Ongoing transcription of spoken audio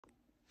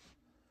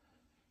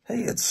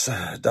Hey, it's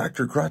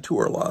Dr.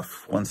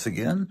 Graturloff once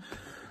again.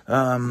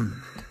 Had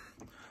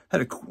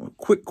a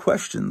quick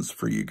questions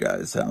for you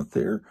guys out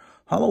there.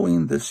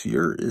 Halloween this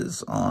year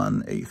is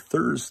on a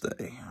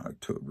Thursday,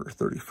 October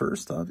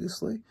 31st,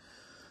 obviously.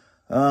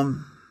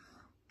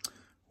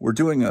 We're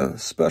doing a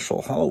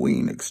special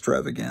Halloween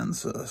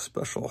extravaganza, a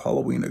special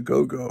Halloween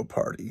a-go-go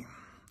party,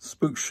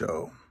 spook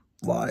show,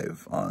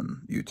 live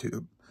on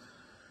YouTube,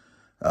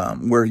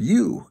 where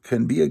you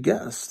can be a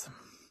guest.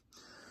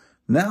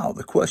 Now,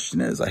 the question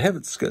is, I have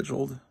it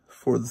scheduled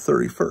for the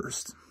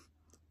 31st,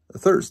 a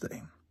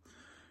Thursday.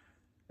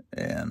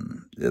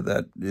 And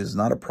that is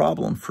not a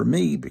problem for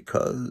me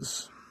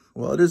because,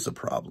 well, it is a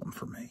problem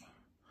for me.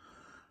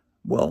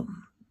 Well,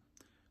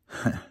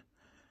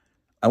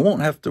 I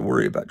won't have to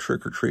worry about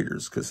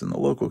trick-or-treaters because in the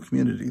local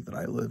community that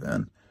I live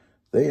in,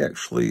 they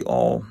actually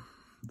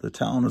the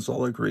town has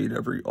all agreed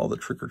all the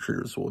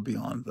trick-or-treaters will be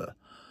on the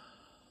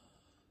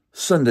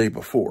Sunday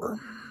before.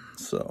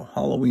 So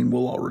Halloween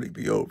will already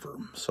be over.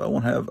 So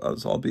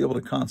I'll be able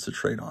to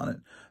concentrate on it.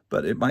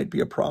 But it might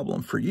be a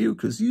problem for you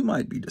because you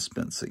might be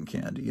dispensing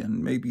candy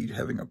and maybe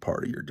having a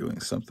party or doing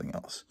something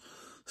else.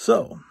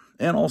 So,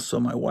 and also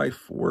my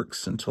wife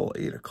works until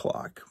 8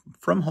 o'clock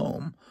from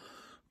home.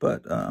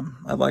 But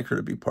I'd like her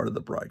to be part of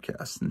the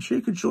broadcast. And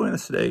she could join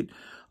us at 8.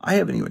 I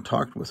haven't even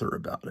talked with her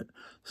about it.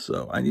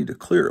 So I need to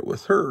clear it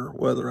with her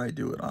whether I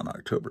do it on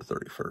October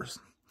 31st.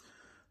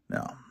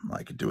 Now,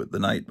 I could do it the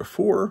night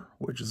before,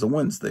 which is a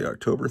Wednesday,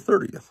 October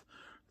 30th.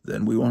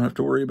 Then we won't have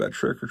to worry about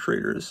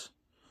trick-or-treaters.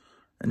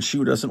 And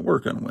she doesn't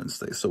work on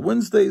Wednesday. So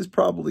Wednesday is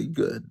probably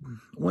good.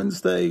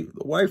 Wednesday,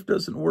 the wife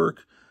doesn't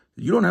work.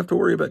 You don't have to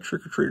worry about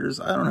trick-or-treaters.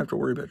 I don't have to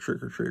worry about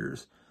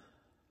trick-or-treaters.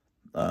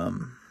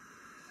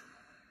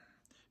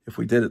 If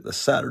we did it the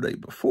Saturday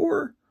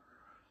before,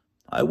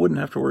 I wouldn't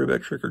have to worry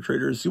about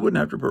trick-or-treaters. You wouldn't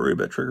have to worry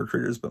about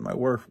trick-or-treaters, but my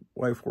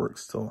wife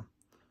works till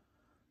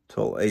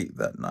 8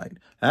 that night.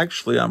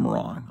 Actually, I'm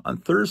wrong. On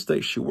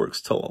Thursday, she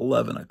works till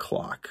 11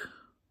 o'clock.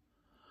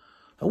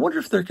 I wonder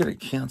if they're going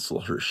to cancel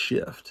her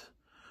shift.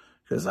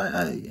 Because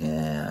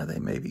they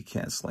may be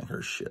canceling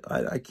her shift.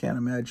 I can't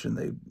imagine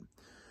they'd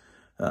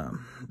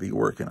be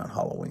working on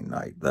Halloween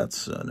night.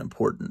 That's an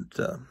important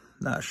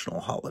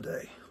national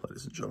holiday,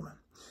 ladies and gentlemen.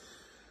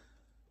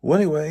 Well,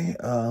 anyway,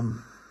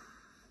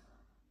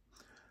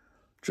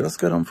 just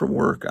got home from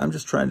work. I'm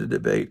just trying to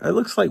debate. It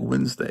looks like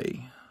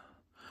Wednesday.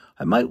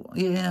 I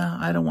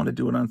don't want to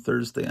do it on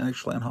Thursday,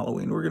 actually, on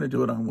Halloween. We're going to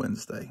do it on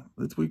Wednesday.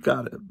 We've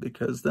got it,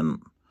 because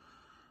then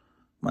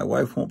my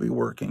wife won't be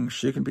working.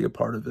 She can be a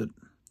part of it.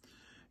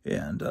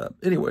 And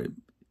anyway,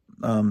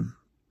 Captain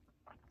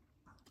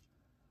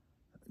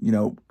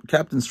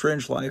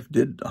Strangeliffe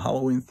did a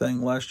Halloween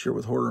thing last year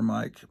with Horror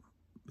Mike.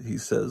 He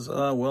says,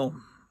 well,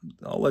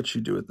 I'll let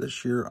you do it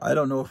this year. I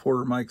don't know if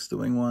Horror Mike's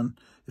doing one.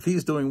 If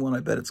he's doing one,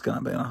 I bet it's going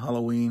to be on a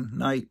Halloween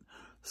night.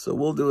 So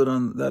we'll do it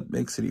on, that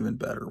makes it even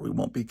better. We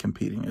won't be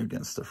competing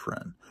against a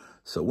friend.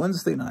 So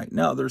Wednesday night.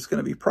 Now there's going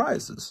to be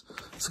prizes.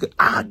 It's good.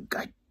 God,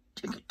 I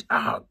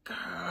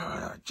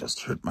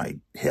just hurt my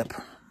hip.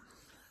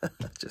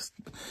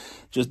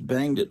 just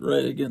banged it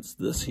right against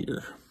this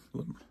here.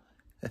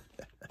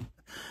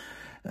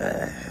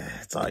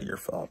 It's all your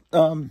fault.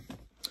 We're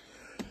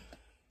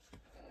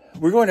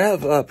going to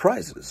have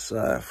prizes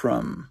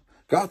from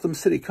Gotham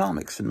City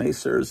Comics in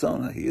Mesa,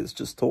 Arizona. He has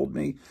just told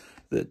me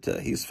that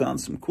he's found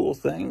some cool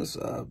things,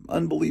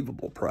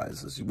 unbelievable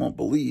prizes. You won't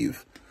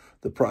believe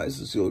the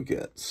prizes you'll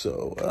get.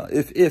 So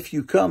if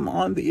you come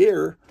on the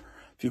air,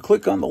 if you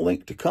click on the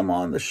link to come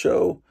on the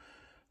show,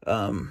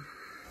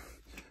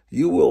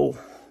 you will,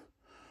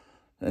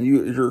 and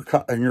your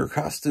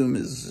costume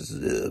is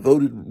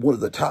voted one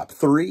of the top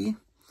 3,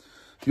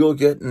 you'll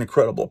get an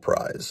incredible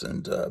prize.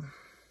 And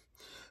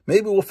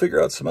maybe we'll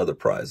figure out some other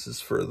prizes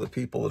for the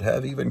people that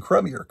have even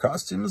crummier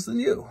costumes than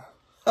you.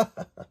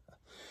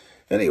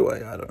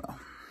 Anyway, I don't know.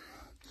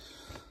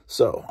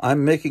 So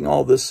I'm making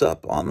all this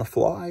up on the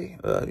fly.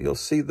 You'll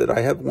see that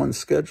I have one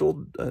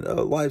scheduled,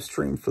 a live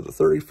stream for the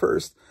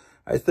 31st.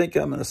 I think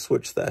I'm going to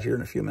switch that here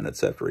in a few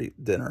minutes after I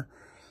eat dinner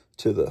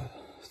to the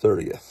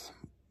 30th,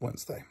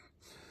 Wednesday.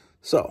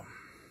 So,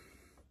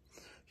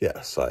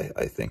 yes,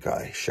 I think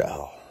I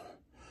shall.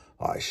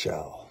 I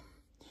shall.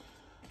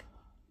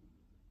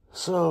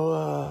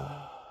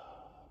 So,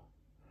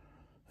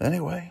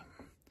 anyway,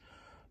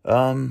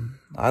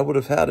 I would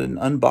have had an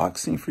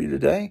unboxing for you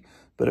today,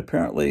 but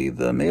apparently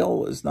the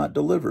mail is not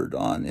delivered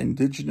on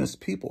Indigenous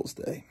Peoples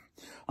Day.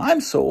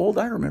 I'm so old,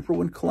 I remember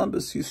when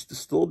Columbus used to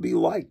still be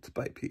liked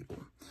by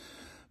people.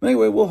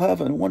 Anyway, we'll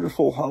have a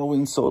wonderful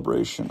Halloween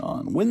celebration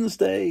on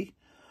Wednesday,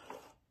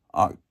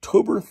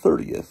 October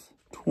 30th,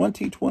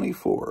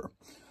 2024.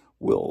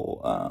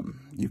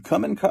 You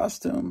come in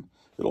costume,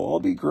 it'll all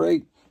be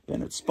great,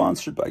 and it's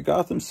sponsored by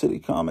Gotham City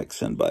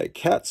Comics and by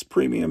Cat's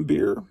Premium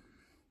Beer.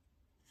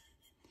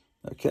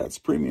 Now, Cat's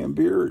Premium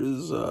Beer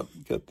is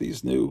got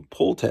these new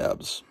pull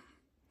tabs.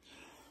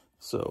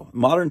 So,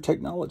 modern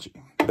technology,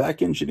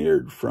 back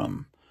engineered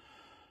from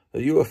a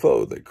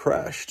UFO that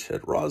crashed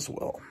at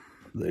Roswell.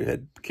 They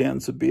had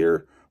cans of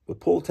beer with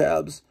pull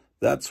tabs.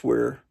 That's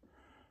where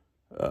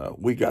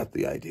we got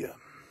the idea.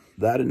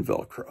 That and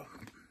Velcro.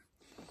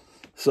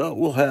 So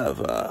we'll have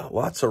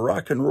lots of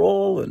rock and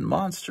roll and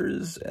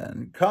monsters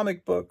and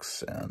comic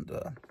books and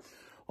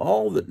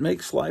all that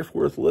makes life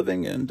worth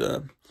living. And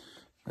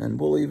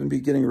we'll even be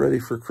getting ready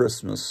for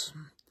Christmas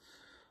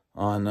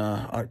on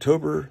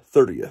October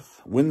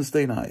 30th,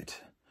 Wednesday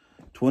night,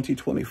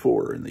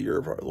 2024, in the year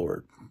of our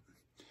Lord.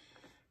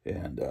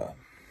 And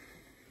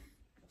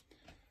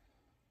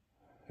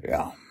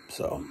yeah,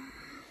 so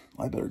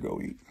I better go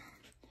eat.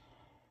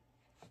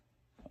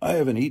 I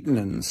haven't eaten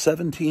in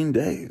 17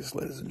 days,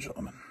 ladies and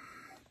gentlemen.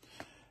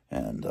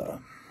 And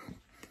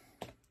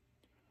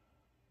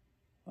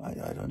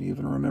I don't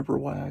even remember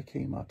why I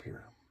came up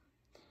here.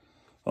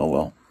 Oh,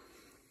 well.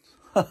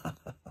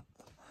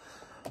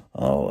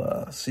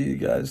 I'll see you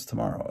guys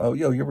tomorrow. Oh,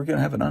 yo, we're going to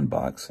have an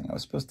unboxing. I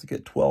was supposed to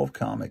get 12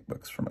 comic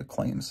books from a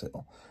claim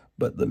sale,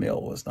 but the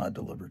mail was not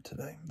delivered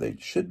today. They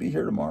should be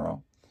here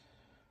tomorrow.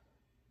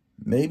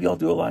 Maybe I'll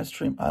do a live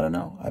stream. I don't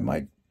know. I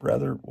might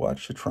rather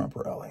watch the Trump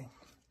rally.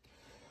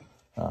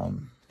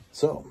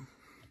 So,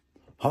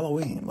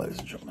 Halloween, ladies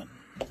and gentlemen.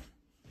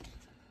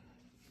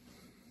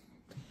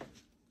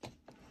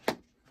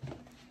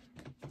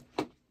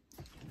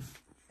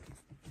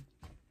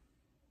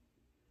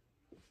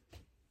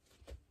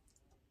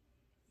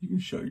 You can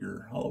show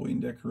your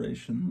Halloween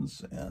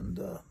decorations, and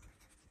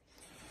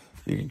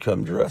you can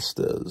come dressed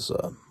as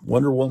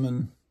Wonder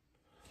Woman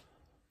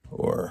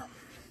or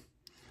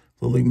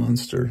Lily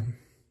Munster,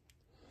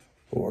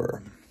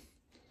 or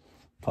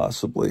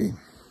possibly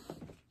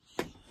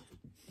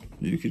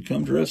you could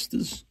come dressed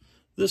as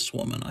this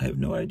woman. I have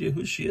no idea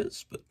who she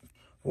is, but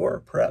or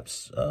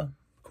perhaps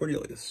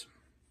Cornelius.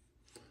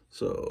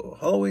 So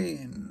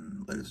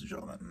Halloween, ladies and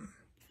gentlemen.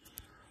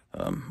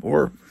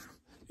 Or,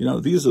 you know,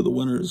 these are the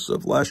winners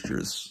of last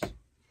year's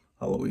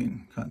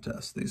Halloween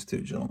contest, these two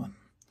gentlemen.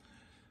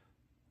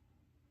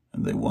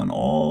 And they won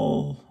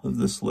all of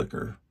this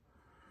liquor.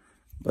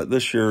 But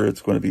this year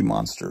it's going to be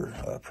monster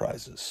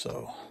prizes.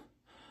 So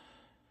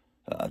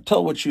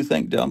tell what you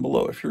think down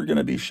below. If you're going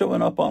to be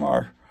showing up on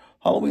our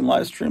Halloween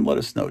live stream, let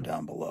us know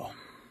down below.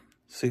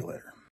 See you later.